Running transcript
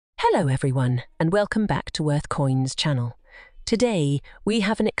Hello everyone, and welcome back to Earth Coins channel. Today, we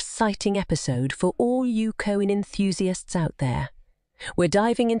have an exciting episode for all you coin enthusiasts out there. We're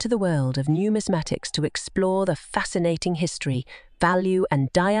diving into the world of numismatics to explore the fascinating history, value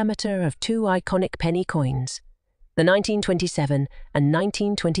and diameter of two iconic penny coins, the 1927 and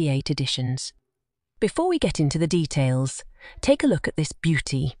 1928 editions. Before we get into the details, take a look at this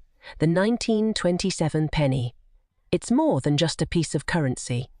beauty, the 1927 penny. It's more than just a piece of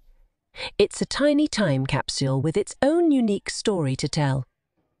currency. It's a tiny time capsule with its own unique story to tell.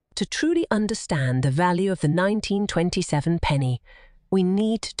 To truly understand the value of the 1927 penny, we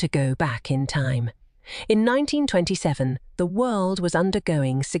need to go back in time. In 1927, the world was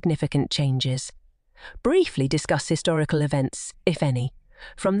undergoing significant changes. Briefly discuss historical events, if any,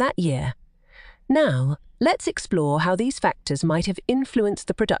 from that year. Now, let's explore how these factors might have influenced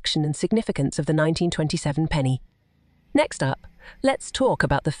the production and significance of the 1927 penny. Next up, let's talk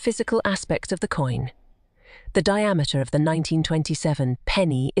about the physical aspects of the coin. The diameter of the 1927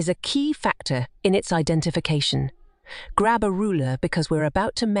 penny is a key factor in its identification. Grab a ruler because we're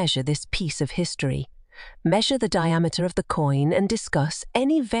about to measure this piece of history. Measure the diameter of the coin and discuss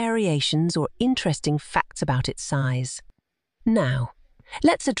any variations or interesting facts about its size. Now,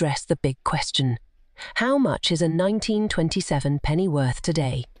 let's address the big question. How much is a 1927 penny worth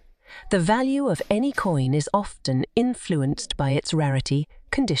today? The value of any coin is often influenced by its rarity,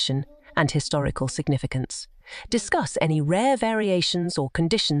 condition, and historical significance. Discuss any rare variations or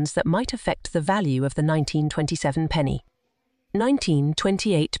conditions that might affect the value of the 1927 penny.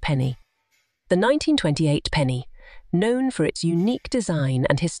 1928 penny. The 1928 penny, known for its unique design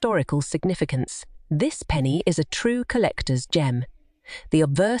and historical significance, this penny is a true collector's gem. The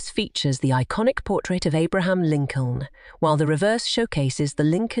obverse features the iconic portrait of Abraham Lincoln, while the reverse showcases the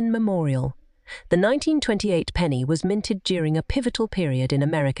Lincoln Memorial. The 1928 penny was minted during a pivotal period in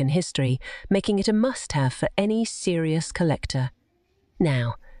American history, making it a must-have for any serious collector.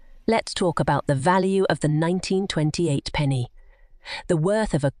 Now, let's talk about the value of the 1928 penny. The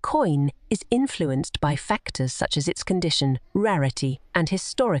worth of a coin is influenced by factors such as its condition, rarity, and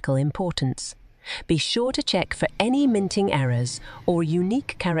historical importance. Be sure to check for any minting errors or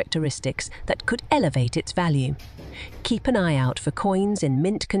unique characteristics that could elevate its value. Keep an eye out for coins in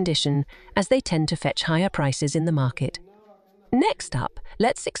mint condition, as they tend to fetch higher prices in the market. Next up,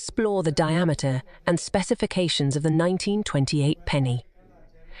 let's explore the diameter and specifications of the 1928 penny.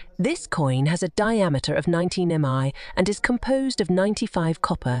 This coin has a diameter of 19 mi and is composed of 95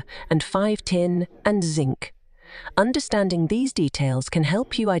 copper and 5 tin and zinc. Understanding these details can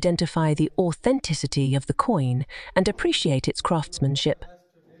help you identify the authenticity of the coin and appreciate its craftsmanship.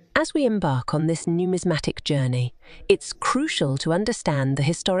 As we embark on this numismatic journey, it's crucial to understand the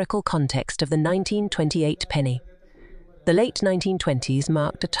historical context of the 1928 penny. The late 1920s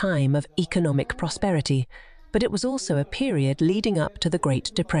marked a time of economic prosperity, but it was also a period leading up to the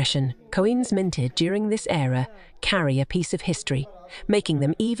Great Depression. Coins minted during this era carry a piece of history, making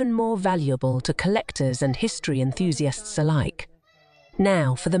them even more valuable to collectors and history enthusiasts alike.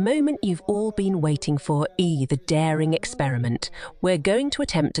 Now, for the moment you've all been waiting for, the daring experiment. We're going to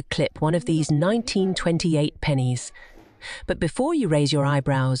attempt to clip one of these 1928 pennies. But before you raise your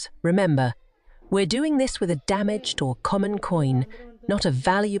eyebrows, remember, we're doing this with a damaged or common coin, not a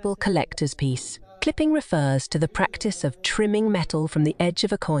valuable collector's piece. Clipping refers to the practice of trimming metal from the edge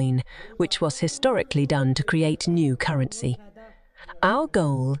of a coin, which was historically done to create new currency. Our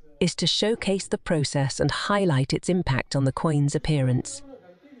goal is to showcase the process and highlight its impact on the coin's appearance.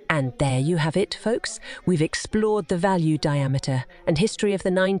 And there you have it, folks. We've explored the value, diameter, and history of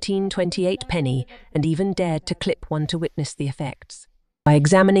the 1928 penny, and even dared to clip one to witness the effects by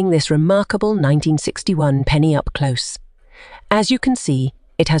examining this remarkable 1961 penny up close. As you can see,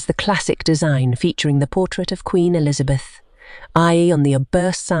 it has the classic design featuring the portrait of Queen Elizabeth, eye on the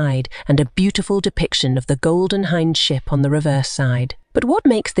obverse side and a beautiful depiction of the Golden Hind ship on the reverse side. But what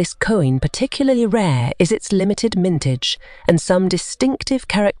makes this coin particularly rare is its limited mintage and some distinctive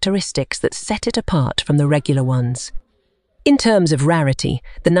characteristics that set it apart from the regular ones. In terms of rarity,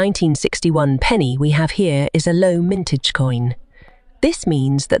 the 1961 penny we have here is a low mintage coin. This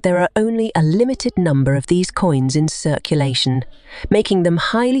means that there are only a limited number of these coins in circulation, making them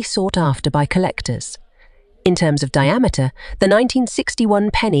highly sought after by collectors. In terms of diameter, the 1961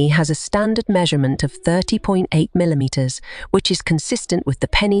 penny has a standard measurement of 30.8 millimeters, which is consistent with the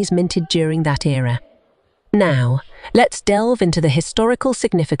pennies minted during that era. Now, let's delve into the historical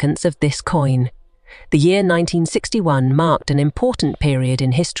significance of this coin. The year 1961 marked an important period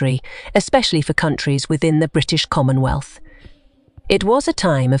in history, especially for countries within the British Commonwealth. It was a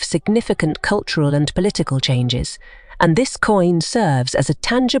time of significant cultural and political changes, and this coin serves as a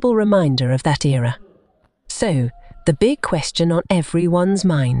tangible reminder of that era. So, the big question on everyone's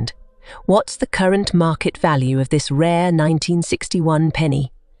mind: what's the current market value of this rare 1961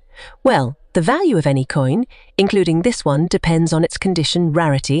 penny? Well, the value of any coin, including this one, depends on its condition,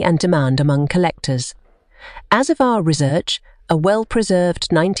 rarity, and demand among collectors. As of our research, a well-preserved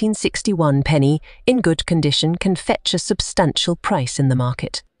 1961 penny in good condition can fetch a substantial price in the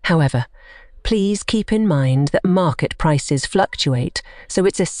market. However, please keep in mind that market prices fluctuate, so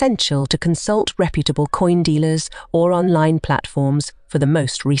it's essential to consult reputable coin dealers or online platforms for the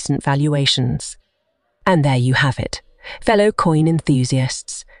most recent valuations. And there you have it, fellow coin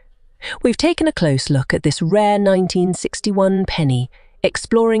enthusiasts. We've taken a close look at this rare 1961 penny,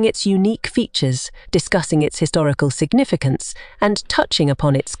 exploring its unique features, discussing its historical significance, and touching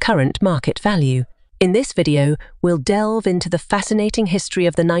upon its current market value. In this video, we'll delve into the fascinating history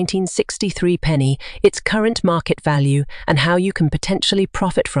of the 1963 penny, its current market value, and how you can potentially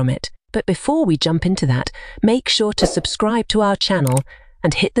profit from it. But before we jump into that, make sure to subscribe to our channel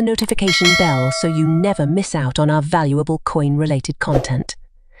and hit the notification bell so you never miss out on our valuable coin-related content.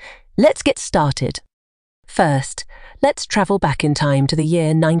 Let's get started. First, let's travel back in time to the year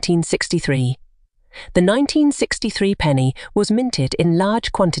 1963. The 1963 penny was minted in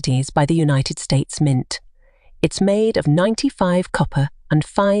large quantities by the United States Mint. It's made of 95 copper and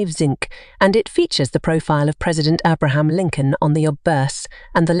 5 zinc, and it features the profile of President Abraham Lincoln on the obverse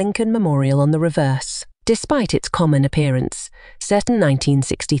and the Lincoln Memorial on the reverse. Despite its common appearance, certain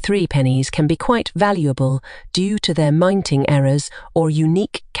 1963 pennies can be quite valuable due to their minting errors or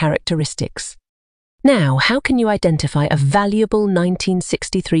unique characteristics. Now, how can you identify a valuable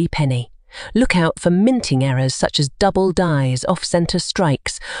 1963 penny? Look out for minting errors such as double dies, off-center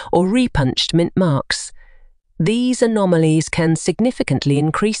strikes, or repunched mint marks. These anomalies can significantly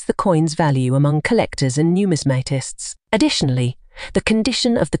increase the coin's value among collectors and numismatists. Additionally, the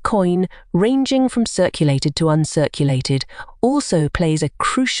condition of the coin, ranging from circulated to uncirculated, also plays a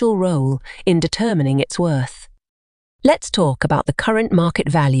crucial role in determining its worth. Let's talk about the current market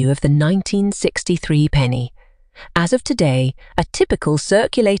value of the 1963 penny. As of today, a typical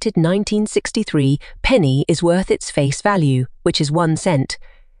circulated 1963 penny is worth its face value, which is 1 cent.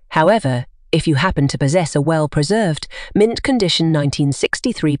 However, if you happen to possess a well-preserved, mint-condition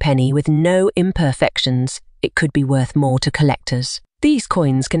 1963 penny with no imperfections, it could be worth more to collectors. These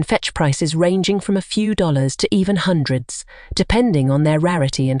coins can fetch prices ranging from a few dollars to even hundreds, depending on their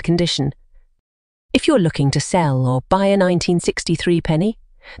rarity and condition. If you're looking to sell or buy a 1963 penny,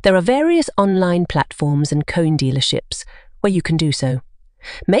 there are various online platforms and coin dealerships where you can do so.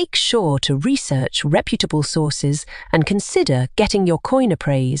 Make sure to research reputable sources and consider getting your coin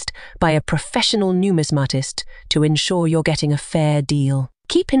appraised by a professional numismatist to ensure you're getting a fair deal.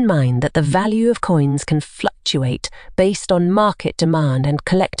 Keep in mind that the value of coins can fluctuate based on market demand and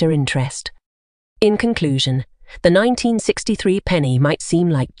collector interest. In conclusion, the 1963 penny might seem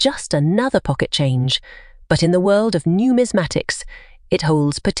like just another pocket change, but in the world of numismatics, it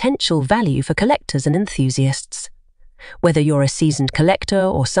holds potential value for collectors and enthusiasts. Whether you're a seasoned collector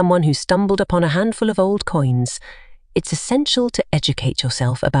or someone who stumbled upon a handful of old coins, it's essential to educate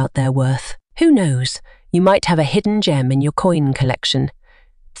yourself about their worth. Who knows, you might have a hidden gem in your coin collection.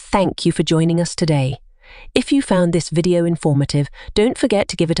 Thank you for joining us today. If you found this video informative, don't forget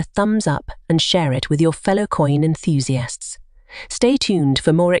to give it a thumbs up and share it with your fellow coin enthusiasts. Stay tuned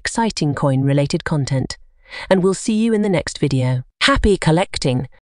for more exciting coin-related content, and we'll see you in the next video. Happy collecting!